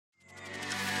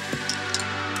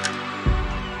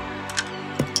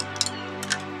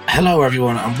Hello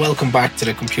everyone and welcome back to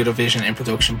the Computer Vision in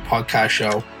Production podcast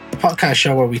show. A podcast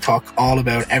show where we talk all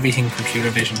about everything computer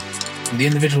vision, from the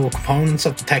individual components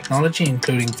of the technology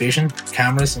including vision,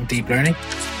 cameras and deep learning,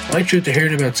 right through to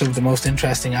hearing about some of the most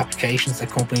interesting applications that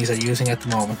companies are using at the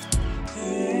moment.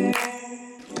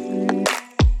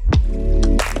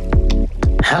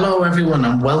 Hello everyone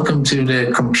and welcome to the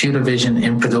Computer Vision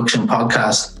in Production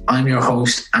podcast. I'm your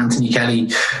host Anthony Kelly.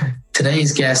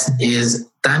 Today's guest is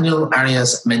Daniel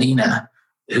Arias Medina,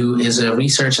 who is a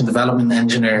research and development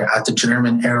engineer at the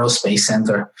German Aerospace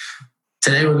Center.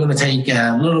 Today we're going to take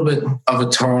a little bit of a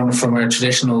turn from our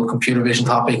traditional computer vision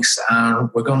topics, and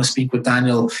we're going to speak with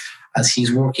Daniel as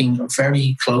he's working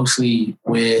very closely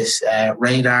with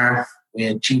radar,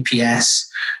 with GPS,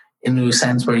 in a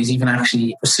sense where he's even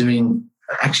actually pursuing,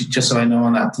 just so I know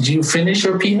on that, did you finish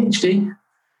your PhD?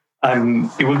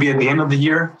 It will be at the end of the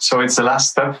year, so it's the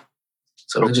last step.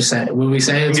 So will we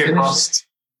say it's finished?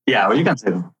 Yeah, well, you can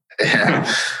say that.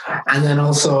 Yeah. And then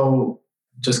also,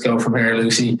 just go from here,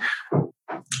 Lucy.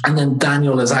 And then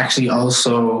Daniel is actually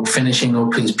also finishing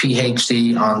up his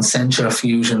PhD on sensor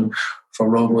fusion for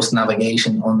robust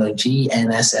navigation under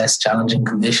GNSS challenging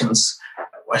conditions,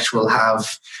 which will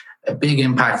have a big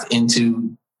impact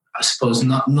into, I suppose,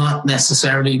 not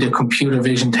necessarily the computer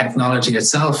vision technology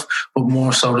itself, but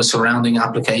more so the surrounding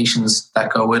applications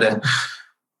that go with it.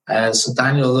 So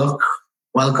Daniel, look,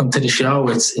 welcome to the show.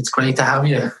 It's great to have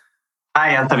you.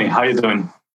 Hi, Anthony. How are you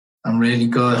doing? I'm really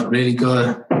good, really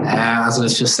good. As I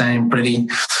was just saying, pretty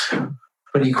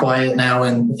quiet now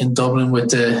in Dublin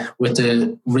with the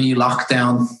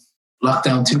lockdown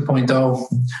 2.0.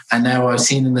 And now I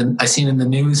seen in the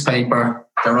newspaper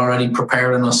they're already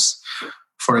preparing us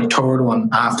for a third one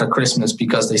after Christmas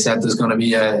because they said there's going to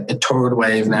be a third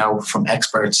wave now from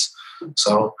experts.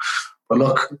 So. But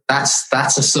look, that's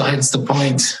besides the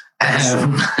point. That's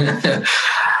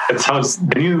how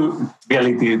the new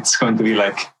reality it's going to be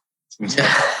like.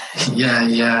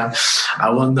 Yeah. I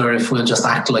wonder if we'll just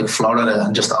act like Florida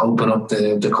and just open up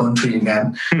the country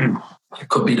again. It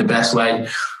could be the best way.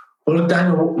 Well, look,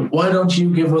 Daniel, why don't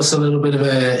you give us a little bit of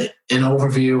an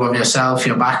overview of yourself,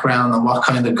 your background, and what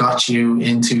kind of got you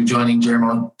into joining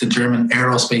the German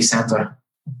Aerospace Center?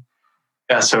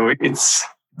 Yeah, so it's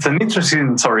an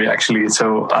interesting story, actually.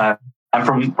 So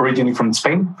I'm originally from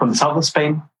Spain, from the south of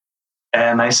Spain,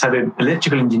 and I studied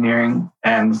electrical engineering.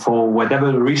 And for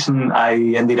whatever reason,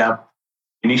 I ended up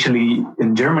initially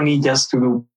in Germany just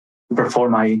to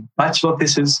perform my bachelor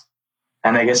thesis.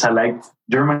 And I guess I liked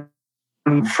Germany.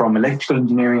 From electrical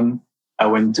engineering, I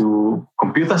went to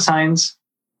computer science,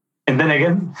 and then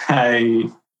again, I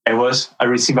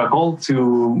received a call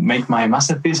to make my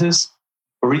master thesis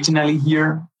originally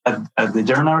here at the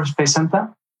German Aerospace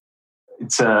Center.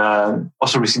 It's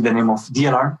also received the name of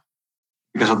DLR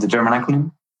because of the German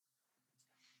acronym.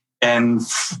 And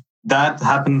that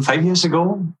happened 5 years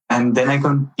ago. And then I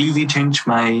completely changed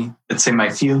my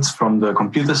fields from the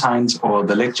computer science or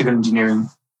the electrical engineering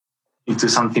into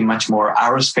something much more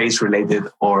aerospace related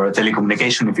or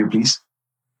telecommunication, if you please.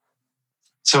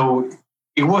 So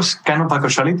it was kind of a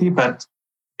casualty, but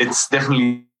it's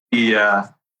definitely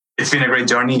it's been a great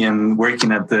journey, and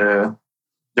working at the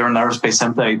German Aerospace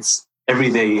Center, it's every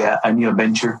day a new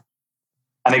adventure.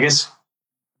 And I guess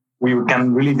we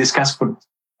can really discuss what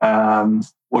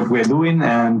we're doing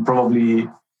and probably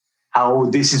how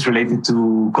this is related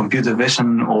to computer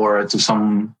vision or to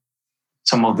some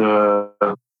of the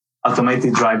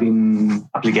automated driving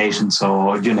applications,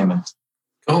 or you name it.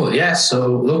 Oh, yeah. So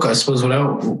look, I suppose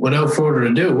without further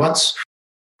ado,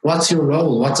 what's your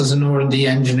role? What does an R&D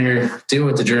engineer do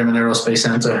at the German Aerospace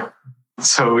Center?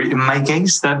 So in my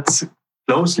case, that's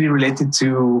closely related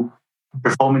to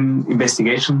performing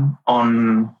investigation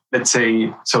on, let's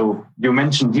say, so you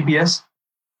mentioned GPS.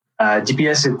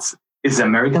 GPS, it's the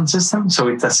American system. So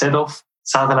it's a set of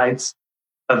satellites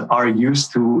that are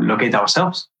used to locate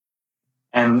ourselves.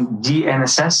 And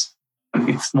GNSS,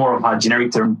 it's more of a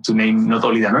generic term to name not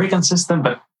only the American system,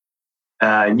 but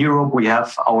in Europe, we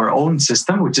have our own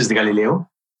system, which is the Galileo.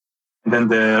 And then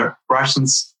the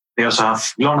Russians, they also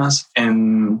have GLONASS.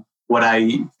 And what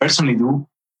I personally do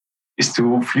is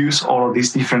to fuse all of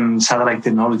these different satellite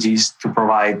technologies to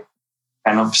provide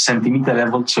kind of centimeter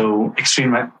level, so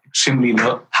extremely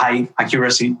high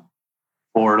accuracy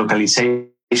for localization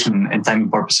and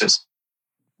timing purposes.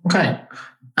 Okay.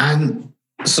 And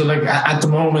so like at the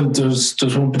moment, there's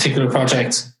one particular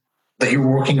project that you're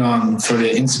working on for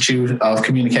the Institute of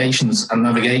Communications and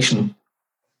Navigation,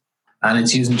 and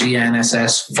it's using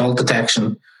GNSS fault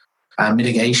detection and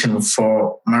mitigation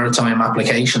for maritime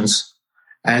applications.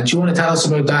 Do you want to tell us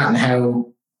about that and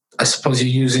how, I suppose,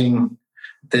 you're using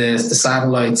the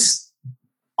satellites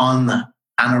on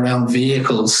and around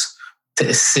vehicles to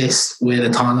assist with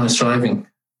autonomous driving?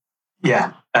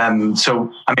 Yeah.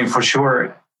 So, I mean, for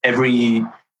sure, every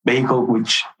vehicle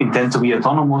which intend to be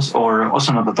autonomous or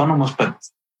also not autonomous, but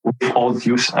we all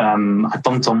use a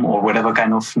TomTom or whatever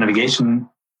kind of navigation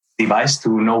device to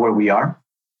know where we are.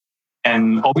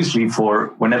 And obviously, for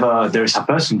whenever there is a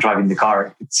person driving the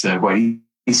car, it's quite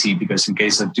easy, because in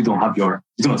case that you do not have your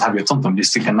TomTom, you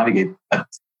still can navigate. But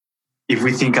if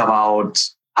we think about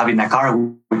having a car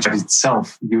which drives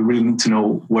itself, you really need to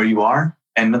know where you are,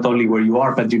 and not only where you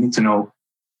are, but you need to know,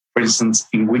 for instance,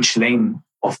 in which lane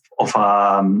of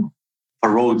a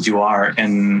road you are,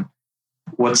 and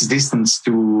what's the distance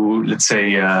to, let's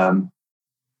say,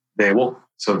 the walk,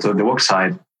 so to the walk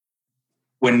side.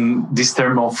 When this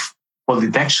term of fault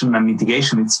detection and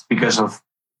mitigation, it's because of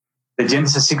the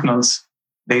GNSS signals.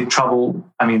 They travel,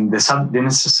 I mean, the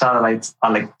GNSS satellites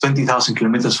are like 20,000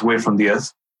 kilometers away from the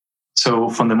Earth. So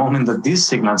from the moment that these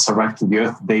signals arrive to the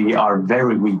Earth, they are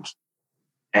very weak.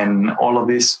 And all of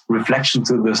this reflection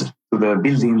to the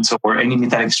buildings or any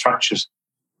metallic structures,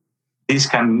 this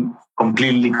can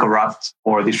completely corrupt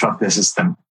or disrupt the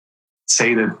system.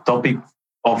 Say the topic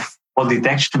of fault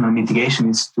detection and mitigation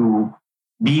is to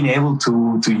being able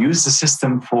to use the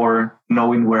system for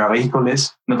knowing where a vehicle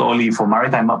is, not only for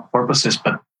maritime purposes,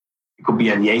 but it could be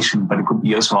aviation, but it could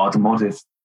be also automotive. It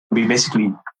could be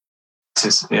basically,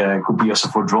 could be also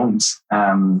for drones.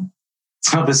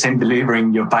 It's not the same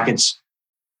delivering your package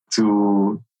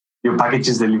your package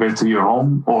is delivered to your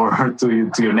home or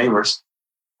to your neighbors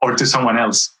or to someone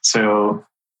else. So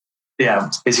yeah,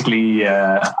 basically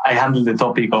I handle the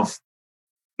topic of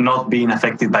not being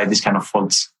affected by this kind of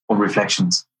faults or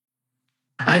reflections.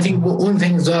 I think one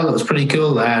thing as well that was pretty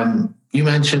cool, you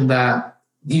mentioned that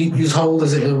you hold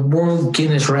as a World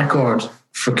Guinness record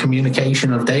for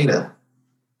communication of data.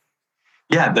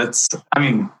 Yeah, the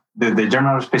German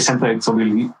Aerospace Center, it's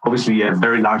obviously a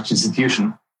very large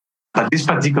institution. But this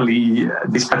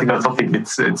particular topic,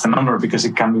 it's an honor because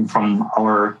it came from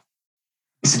our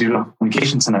Institute of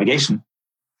Communications and Navigation.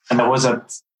 And I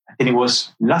think it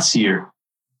was last year,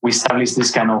 we established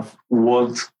this kind of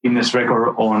World Guinness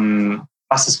record on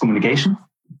fastest communication.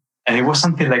 And it was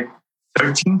something like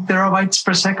 13 terabytes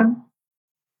per second,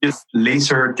 just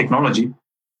laser technology.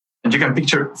 And you can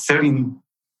picture 13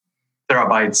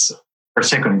 terabytes per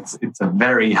second. It's a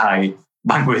very high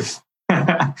bandwidth.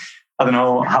 I don't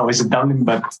know how is it done,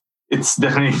 but it's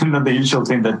definitely not the usual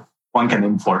thing that one can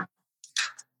aim for.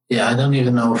 Yeah, I don't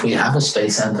even know if we have a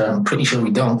space center. I'm pretty sure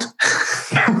we don't.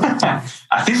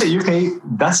 I think the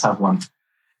UK does have one.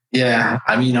 Yeah,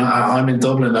 I mean, I'm in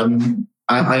Dublin.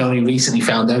 I only recently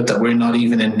found out that we're not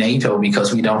even in NATO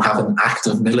because we don't have an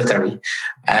active military.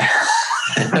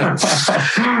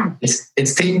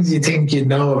 It's things you think you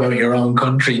know about your own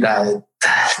country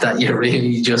that you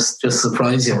really just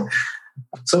surprise you.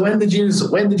 So when did you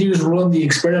run the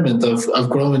experiment of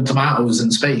growing tomatoes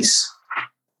in space?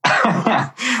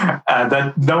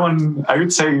 That one, I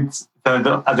would say it's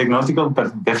anecdotal,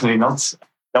 but definitely not.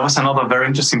 That was another very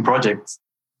interesting project.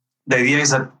 The idea is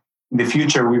that in the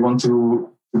future we want to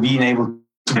be able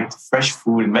to get fresh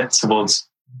food and vegetables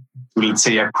to, let's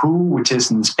say, a crew which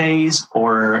is in space,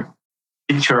 or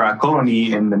picture a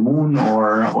colony in the moon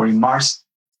or in Mars,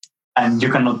 and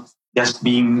you cannot just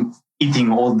be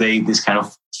eating all day this kind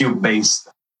of tube-based,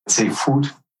 let's say, food.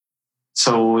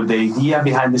 So the idea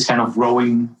behind this kind of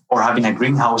growing or having a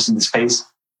greenhouse in the space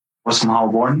was somehow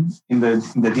born in the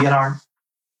DLR.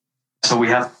 So we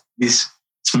have these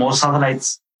small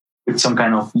satellites with some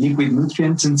kind of liquid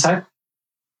nutrients inside.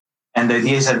 And the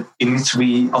idea is that it needs to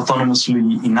be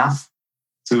autonomously enough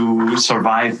to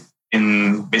survive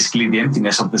in basically the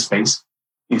emptiness of the space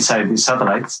inside these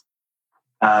satellites,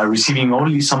 receiving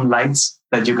only some lights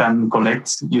that you can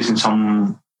collect using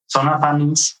some solar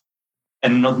panels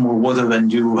and not more water than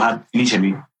you had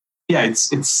initially. Yeah,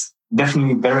 it's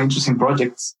definitely a very interesting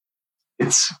project.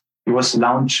 It was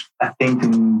launched, I think,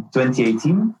 in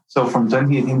 2018. So from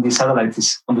 2018, the satellite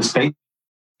is on the space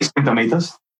with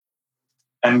tomatoes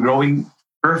and growing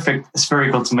perfect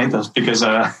spherical tomatoes because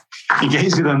in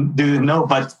case you didn't know,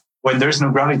 but when there's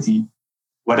no gravity,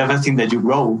 whatever thing that you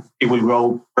grow, it will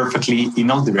grow perfectly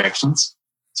in all directions.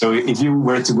 So if you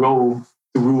were to grow,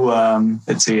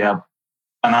 let's say, a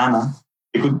banana,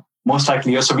 it could most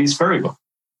likely also be spherical.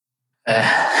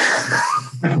 Yeah,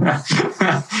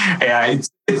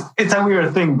 it's a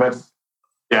weird thing, but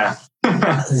yeah.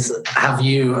 Have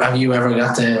you ever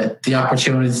got the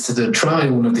opportunity to try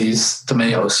one of these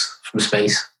tomatoes from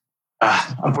space?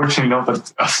 Unfortunately, no.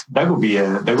 But that would be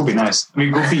nice. I mean,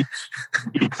 it would be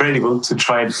incredible to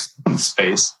try it from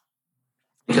space.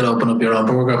 You could open up your own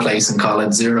burger place and call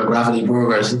it Zero Gravity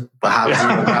Burgers, but have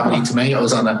zero gravity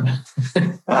tomatoes on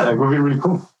it. That would be really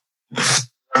cool.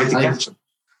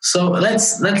 So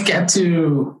let's get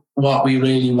to what we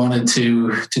really wanted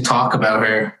to talk about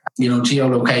here.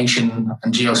 Geolocation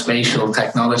and geospatial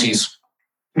technologies,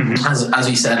 as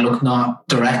we said, look, not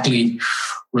directly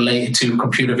related to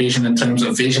computer vision in terms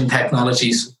of vision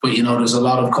technologies, but there's a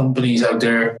lot of companies out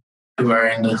there who are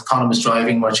in autonomous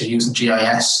driving, which are using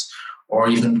GIS, or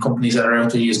even companies that are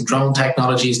out there using drone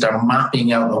technologies. They're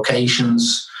mapping out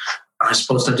locations. I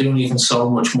suppose they're doing even so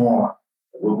much more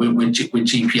with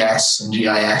GPS and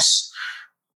GIS.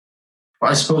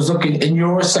 I suppose, look, in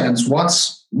your sense,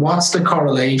 what's the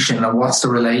correlation and what's the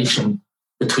relation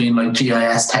between like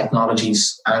GIS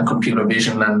technologies and computer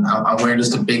vision, and where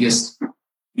does the biggest,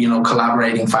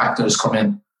 collaborating factors come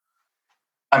in?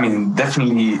 I mean,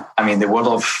 definitely. I mean, the world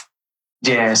of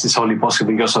GIS is only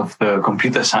possible because of the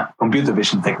computer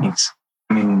vision techniques.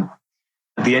 I mean,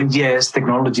 at the end, GIS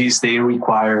technologies, they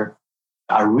require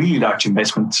a really large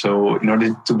investment. So in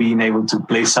order to be able to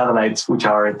place satellites which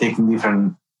are taking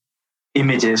different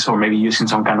images, or maybe using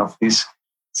some kind of this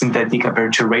synthetic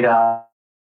aperture radar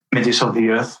images of the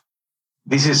Earth,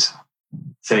 this is,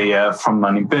 say, from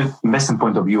an investment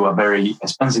point of view, a very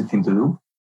expensive thing to do.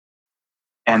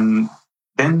 And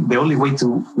then the only way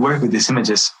to work with these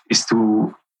images is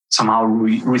to somehow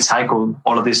recycle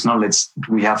all of this knowledge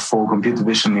we have for computer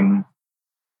vision in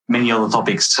many other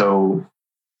topics. So,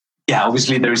 yeah,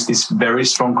 obviously there is this very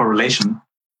strong correlation.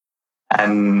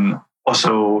 And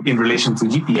also in relation to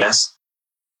GPS,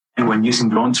 and when using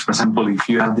drones, for example, if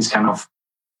you have this kind of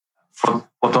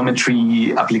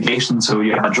photometry application, so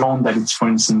you have a drone that is, for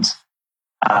instance,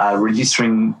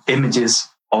 registering images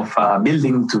of a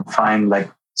building to find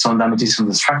like some damages on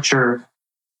the structure,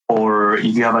 or if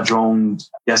you have a drone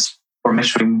just for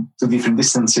measuring to different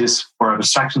distances for a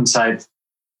construction site,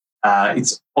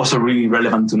 it's also really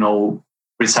relevant to know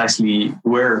precisely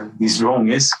where this drone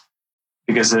is,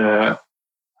 because a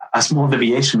small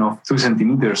deviation of 2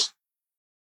 centimeters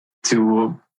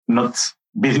to not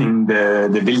building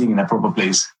the building in a proper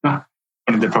place,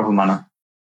 in the proper manner.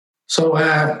 So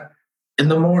in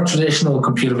the more traditional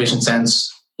computer vision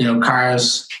sense,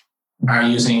 cars are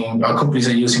using, or companies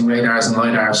are using radars and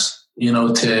lidars,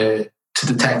 to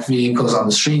detect vehicles on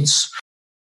the streets.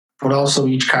 But also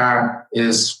each car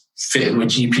is fitted with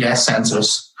GPS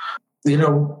sensors.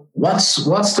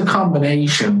 What's the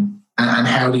combination and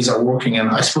how these are working? And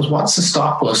I suppose what's to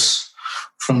stop us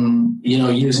from,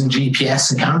 using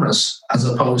GPS and cameras as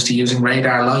opposed to using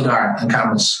radar, lidar and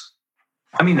cameras?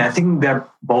 I mean, I think they're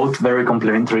both very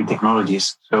complementary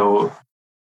technologies. So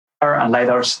radar and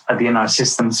lidars at the end are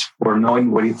systems for knowing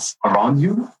what is around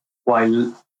you,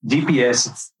 while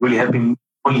GPS is really helping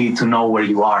only to know where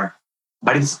you are.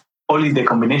 But it's only the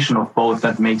combination of both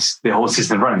that makes the whole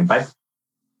system running, right?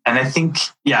 And I think,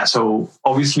 so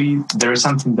obviously there is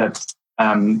something that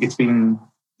it's been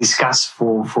discussed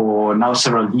for now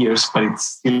several years, but it's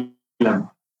still an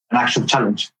actual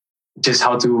challenge, which is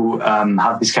how to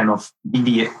have this kind of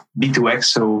B2X,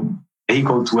 so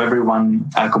vehicle to everyone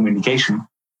communication.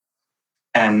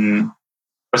 And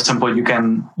for example, you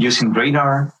can, using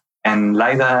radar and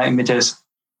LiDAR images,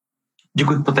 you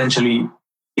could potentially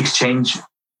exchange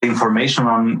the information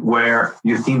on where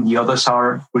you think the others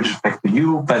are with respect to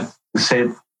you, but to say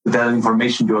that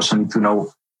information, you also need to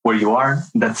know where you are.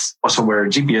 That's also where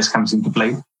GPS comes into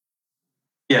play.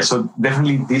 Yeah, so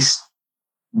definitely these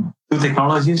two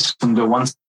technologies, from the one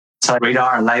side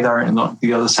radar and LiDAR, and on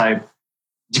the other side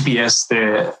GPS,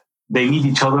 they need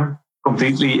each other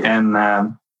completely, and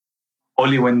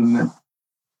only when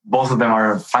both of them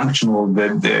are functional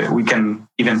that we can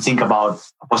even think about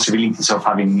possibilities of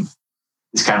having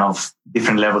this kind of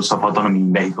different levels of autonomy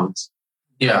in vehicles.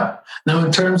 Yeah. Now,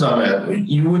 in terms of it,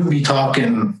 you wouldn't be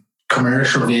talking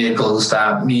commercial vehicles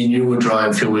that me and you would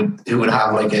drive who would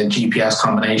have like a GPS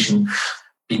combination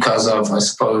because of, I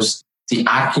suppose, the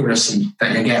accuracy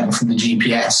that you're getting from the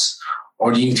GPS?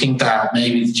 Or do you think that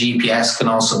maybe the GPS can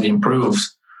also be improved?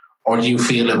 Or do you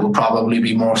feel it will probably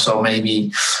be more so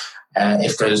maybe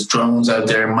if there's drones out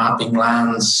there mapping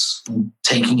lands,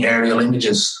 taking aerial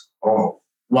images? Or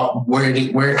where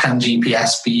can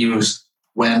GPS be used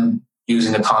when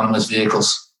using autonomous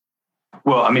vehicles?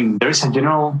 Well, I mean, there is a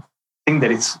general thing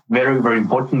that is very, very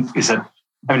important, is that,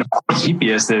 I mean, of course,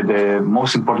 GPS, the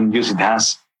most important use it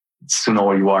has is to know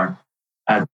where you are.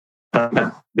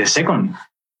 But the second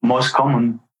most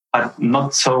common, but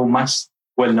not so much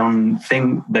well-known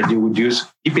thing that you would use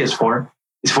GPS for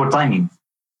is for timing.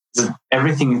 So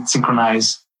everything is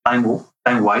synchronized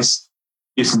time-wise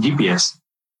using GPS.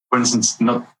 For instance,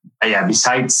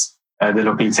 besides the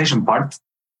localization part.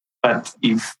 But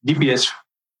if GPS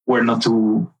were not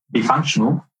to be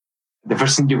functional, the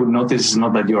first thing you would notice is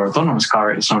not that your autonomous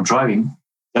car is not driving,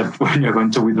 that when you're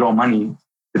going to withdraw money,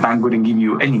 the bank wouldn't give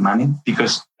you any money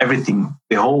because everything,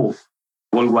 the whole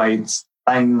worldwide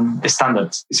time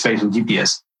standard is based on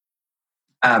GPS.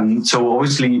 So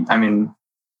obviously,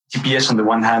 GPS on the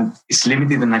one hand is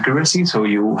limited in accuracy. So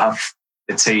you have,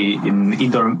 let's say, in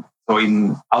indoor or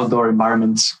in outdoor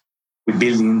environments with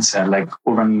buildings like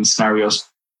urban scenarios,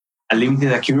 a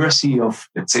limited accuracy of,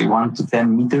 let's say, 1 to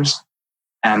 10 meters.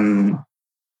 And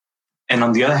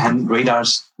on the other hand,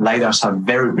 LiDARs are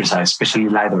very precise, especially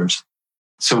LiDARs.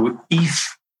 So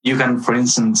if you can, for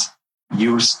instance,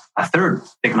 use a third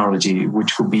technology,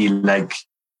 which could be like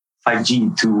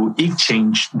 5G, to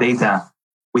exchange data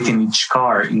within each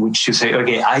car, in which you say,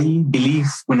 okay, I believe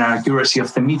with an accuracy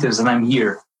of 10 meters that I'm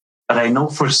here, but I know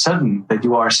for certain that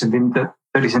you are 30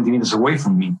 centimeters away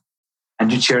from me,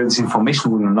 and you share this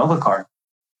information with another car,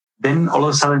 then all of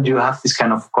a sudden you have this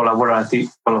kind of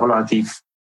collaborative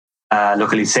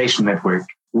localization network,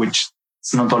 which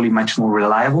is not only much more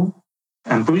reliable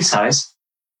and precise,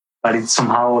 but it's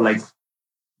somehow like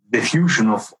the fusion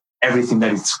of everything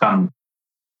that it's come.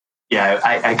 Yeah,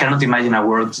 I cannot imagine a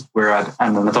world where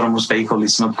an autonomous vehicle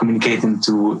is not communicating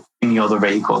to any other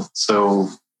vehicle. So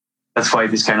that's why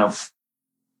this kind of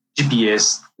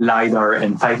GPS, LiDAR,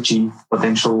 and 5G,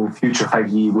 potential future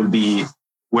 5G, will be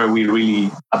where we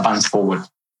really advance forward.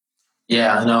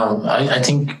 Yeah, I know. I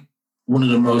think one of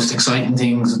the most exciting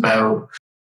things about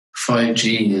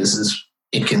 5G is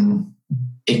it can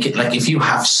like if you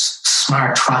have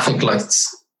smart traffic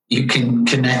lights, you can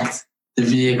connect the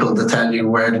vehicle to tell you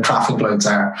where the traffic lights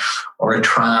are, or a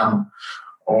tram,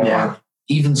 or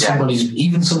even somebody's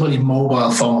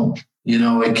mobile phone.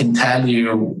 It can tell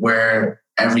you where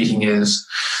everything is.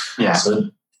 Yeah. So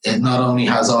it not only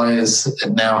has eyes,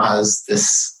 it now has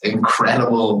this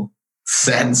incredible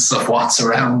sense of what's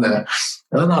around it.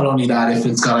 Well, not only that, if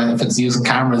it's using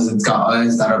cameras, it's got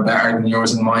eyes that are better than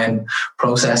yours and mine,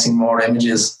 processing more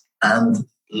images and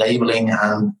labeling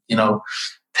and,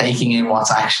 taking in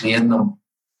what's actually in them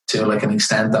to like an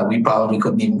extent that we probably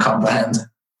couldn't even comprehend.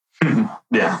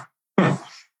 Yeah.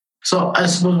 So I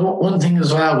suppose one thing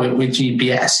as well with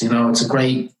GPS, it's a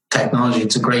great technology,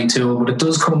 it's a great tool, but it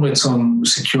does come with some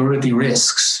security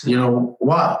risks.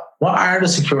 What are the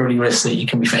security risks that you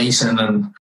can be facing,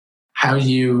 and how do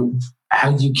you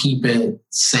keep it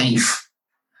safe,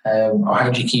 or how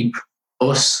do you keep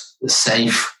us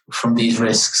safe from these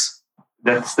risks?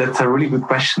 That's a really good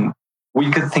question. We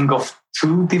could think of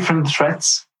two different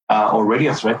threats, or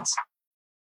radio threats.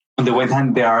 On the one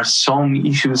hand, there are some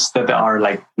issues that are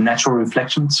like natural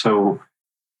reflections. So,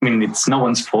 it's no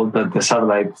one's fault that the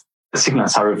satellite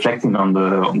signals are reflecting on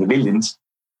the buildings.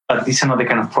 But these are not the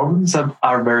kind of problems that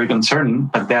are very concerning,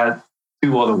 but there are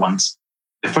two other ones.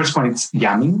 The first one is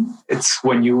jamming. It's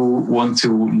when you want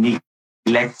to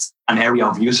neglect an area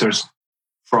of users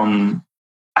from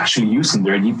actually using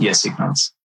their GPS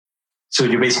signals. So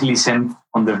you basically send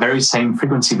on the very same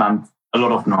frequency band a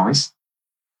lot of noise,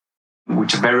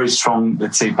 which is very strong,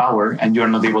 let's say, power, and you're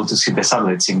not able to see the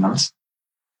satellite signals.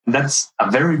 And that's a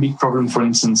very big problem, for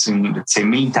instance, in, let's say,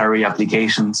 military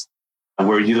applications,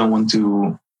 where you don't want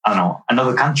to,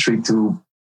 another country to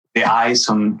the eyes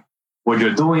on what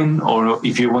you're doing, or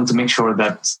if you want to make sure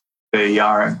that they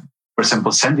are, for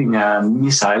example, sending a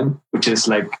missile, which is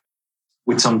like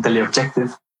with some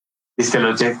teleobjective. This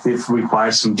teleobjective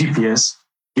requires some GPS.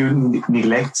 You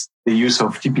neglect the use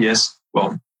of GPS.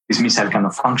 Well, this missile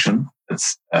cannot function.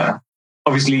 That's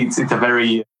obviously it's a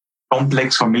very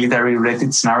complex or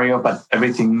military-related scenario, but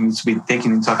everything needs to be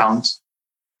taken into account.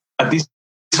 But this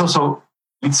also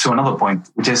leads to another point,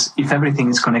 which is if everything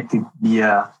is connected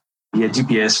via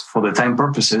GPS for the time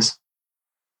purposes,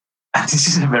 and this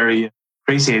is a very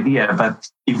crazy idea, but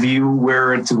if you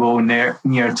were to go near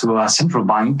to a central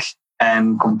bank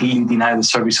and completely deny the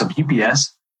service of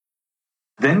GPS,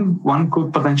 then one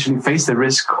could potentially face the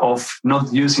risk of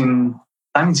not using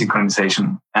timing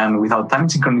synchronization. And without timing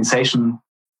synchronization,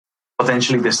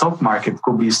 potentially the stock market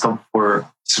could be stopped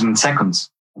for certain seconds.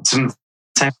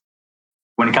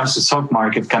 When it comes to stock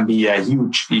market, can be a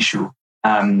huge issue.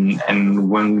 And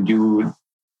when you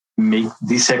make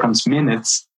these seconds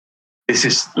minutes, this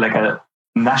is like a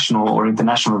national or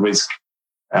international risk,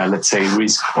 let's say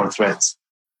risk or threat.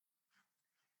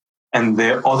 And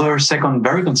the other second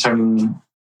very concerning,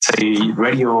 say,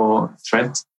 radio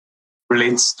threat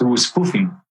relates to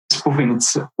spoofing. Spoofing,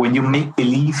 it's when you make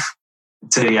believe,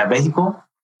 say, a vehicle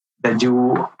that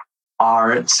you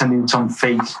are sending some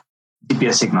fake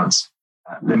GPS signals.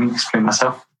 Let me explain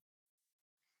myself.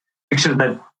 Picture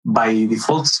that by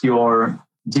default, your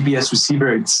GPS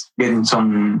receiver, it's getting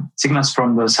some signals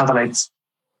from the satellites.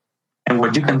 And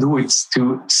what you can do is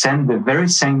to send the very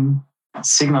same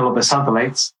signal of the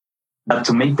satellites, but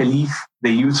to make believe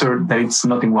the user that it's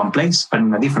not in one place, but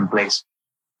in a different place.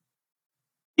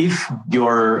 If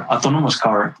your autonomous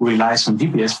car relies on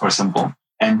GPS, for example,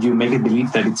 and you make it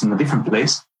believe that it's in a different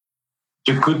place,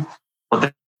 you could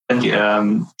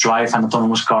potentially drive an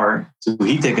autonomous car to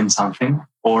hit against something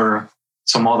or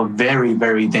some other very,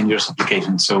 very dangerous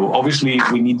applications. So obviously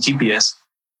we need GPS,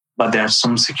 but there are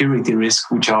some security risks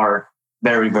which are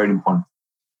very, very important.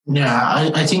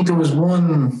 Yeah, I think there was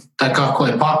one that got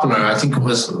quite popular. I think it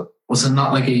was it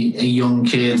not like a young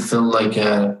kid filled like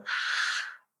a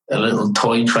little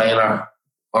toy trailer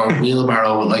or a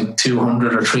wheelbarrow with like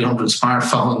 200 or 300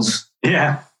 smartphones?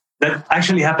 Yeah, that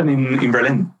actually happened in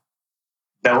Berlin.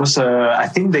 That was, I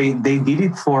think they did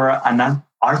it for an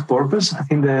art purpose. I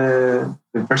think the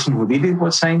person who did it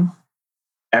was saying.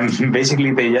 And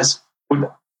basically they just put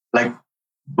like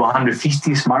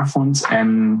 150 smartphones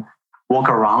and walk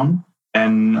around.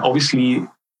 And obviously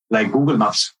like Google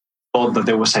Maps thought that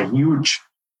there was a huge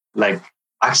like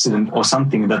accident or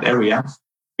something in that area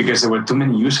because there were too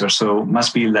many users. So it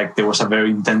must be like there was a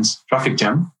very intense traffic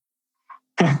jam.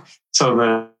 So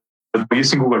the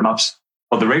using Google Maps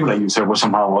or the regular user was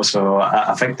somehow also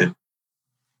affected.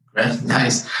 Right,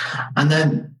 nice. And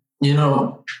then,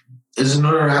 there's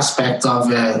another aspect of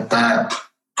it that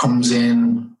comes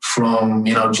in from,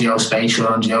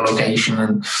 geospatial and geolocation,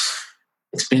 and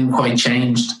it's been quite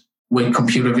changed with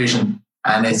computer vision,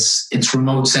 and it's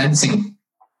remote sensing.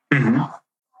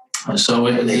 Mm-hmm. So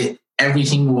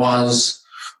everything was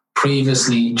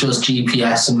previously just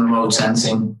GPS and remote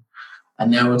sensing,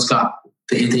 and now it's got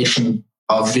the addition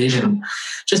of vision.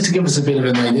 Just to give us a bit of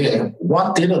an idea,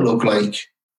 what did it look like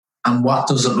and what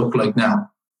does it look like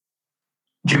now?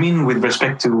 Do you mean with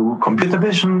respect to computer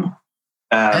vision?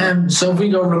 So if we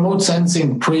go remote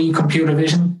sensing pre-computer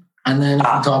vision, and then if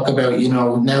we talk about,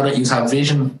 now that you have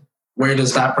vision, where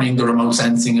does that bring the remote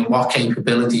sensing and what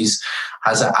capabilities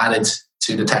has it added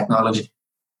to the technology?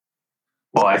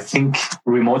 Well, I think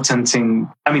remote sensing,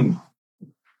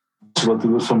 what to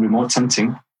do from remote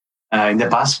sensing in the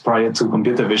past prior to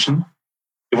computer vision,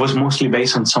 it was mostly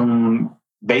based on some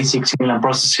basic signal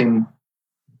processing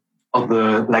of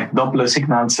the like Doppler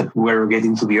signals that were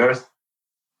getting to the Earth.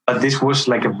 But this was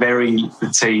like a very,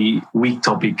 let's say, weak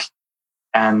topic.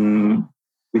 And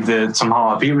with the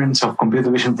somehow appearance of computer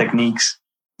vision techniques,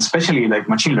 especially like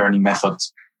machine learning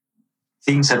methods,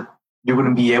 things that you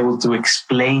wouldn't be able to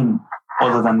explain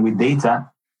other than with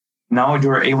data, now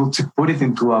you're able to put it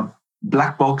into a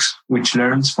black box which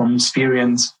learns from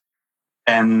experience.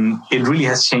 And it really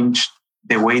has changed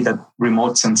the way that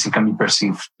remote sensing can be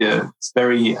perceived. It's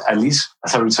very, at least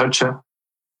as a researcher,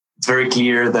 it's very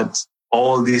clear that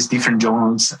all these different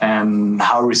journals and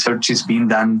how research is being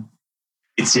done,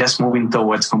 it's just moving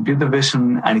towards computer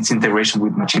vision and its integration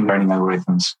with machine learning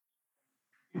algorithms.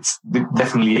 It's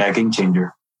definitely a game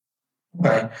changer.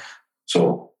 Okay.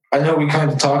 So I know we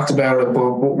kind of talked about it, but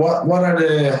what are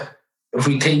if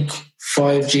we take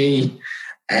 5G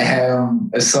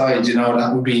aside,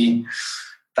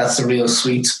 that's the real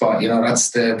sweet spot. That's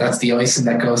the icing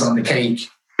that goes on the cake.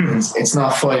 It's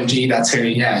not 5G that's here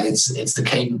yet. It's the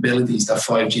capabilities that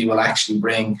 5G will actually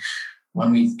bring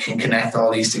when we can connect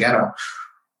all these together.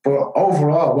 But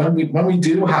overall, when we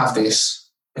do have this,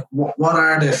 what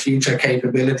are the future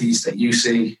capabilities that you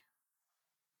see?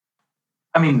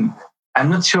 I'm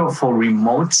not sure for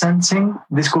remote sensing,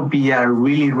 this could be a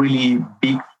really, really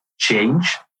big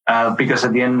change because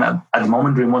at the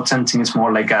moment, remote sensing is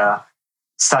more like a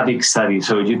static study.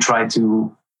 So you try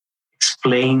to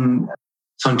explain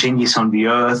some changes on the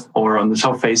Earth or on the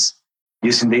surface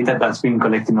using data that's been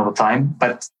collected over time.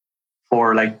 But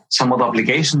for like some other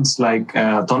applications like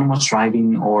autonomous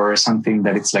driving or something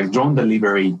that it's like drone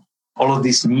delivery, all of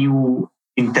these new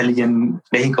intelligent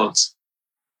vehicles,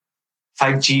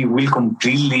 5G will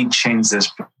completely change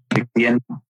this. At the end,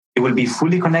 it will be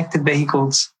fully connected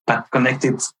vehicles, but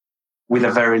connected with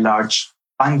a very large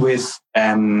bandwidth.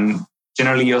 And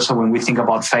generally also when we think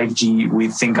about 5G, we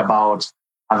think about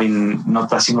having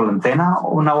not a single antenna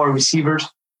on our receivers.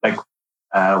 Like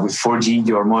with 4G,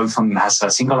 your mobile phone has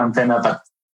a single antenna, but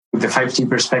with the 5G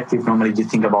perspective, normally you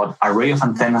think about array of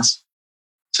antennas.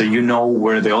 So you know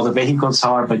where the other vehicles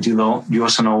are, but you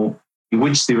also know in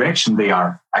which direction they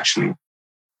are actually.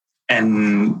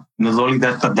 And not only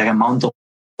that, but the amount of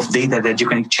data that you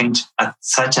can exchange at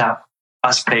such a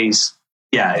fast pace,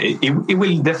 it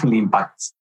will definitely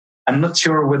impact. I'm not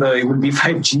sure whether it will be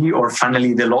 5G or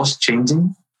finally the laws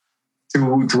changing.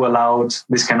 to allow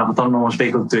this kind of autonomous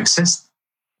vehicle to exist.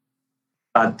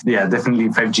 But yeah, definitely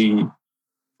 5G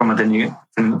from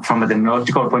a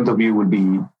technological point of view would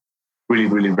be really,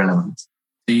 really relevant.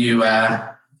 Do you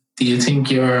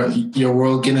think your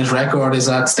World Guinness record is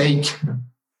at stake?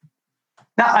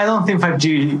 No, I don't think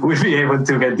 5G will be able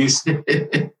to get these 7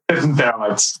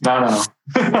 terabytes. No.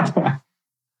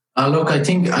 Look, I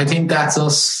think that's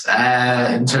us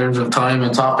in terms of time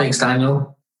and topics,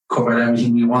 Daniel. Covered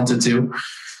everything we wanted to.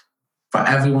 For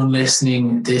everyone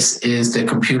listening, this is the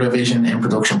Computer Vision in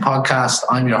Production podcast.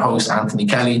 I'm your host, Anthony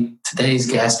Kelly. Today's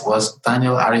guest was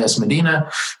Daniel Arias Medina,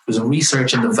 who's a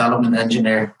research and development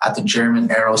engineer at the German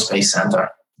Aerospace Center.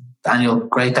 Daniel,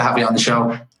 great to have you on the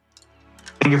show.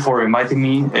 Thank you for inviting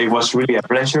me. It was really a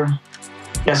pleasure.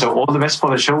 Yeah, so all the best for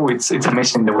the show. It's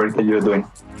amazing the work that you're doing.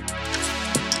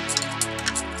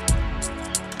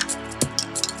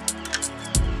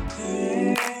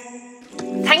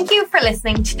 Thank you for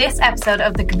listening to this episode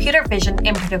of the Computer Vision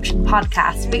in Production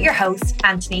podcast with your host,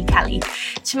 Anthony Kelly.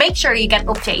 To make sure you get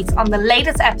updates on the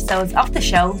latest episodes of the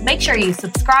show, make sure you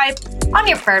subscribe on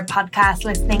your preferred podcast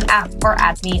listening app or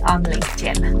add me on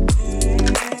LinkedIn.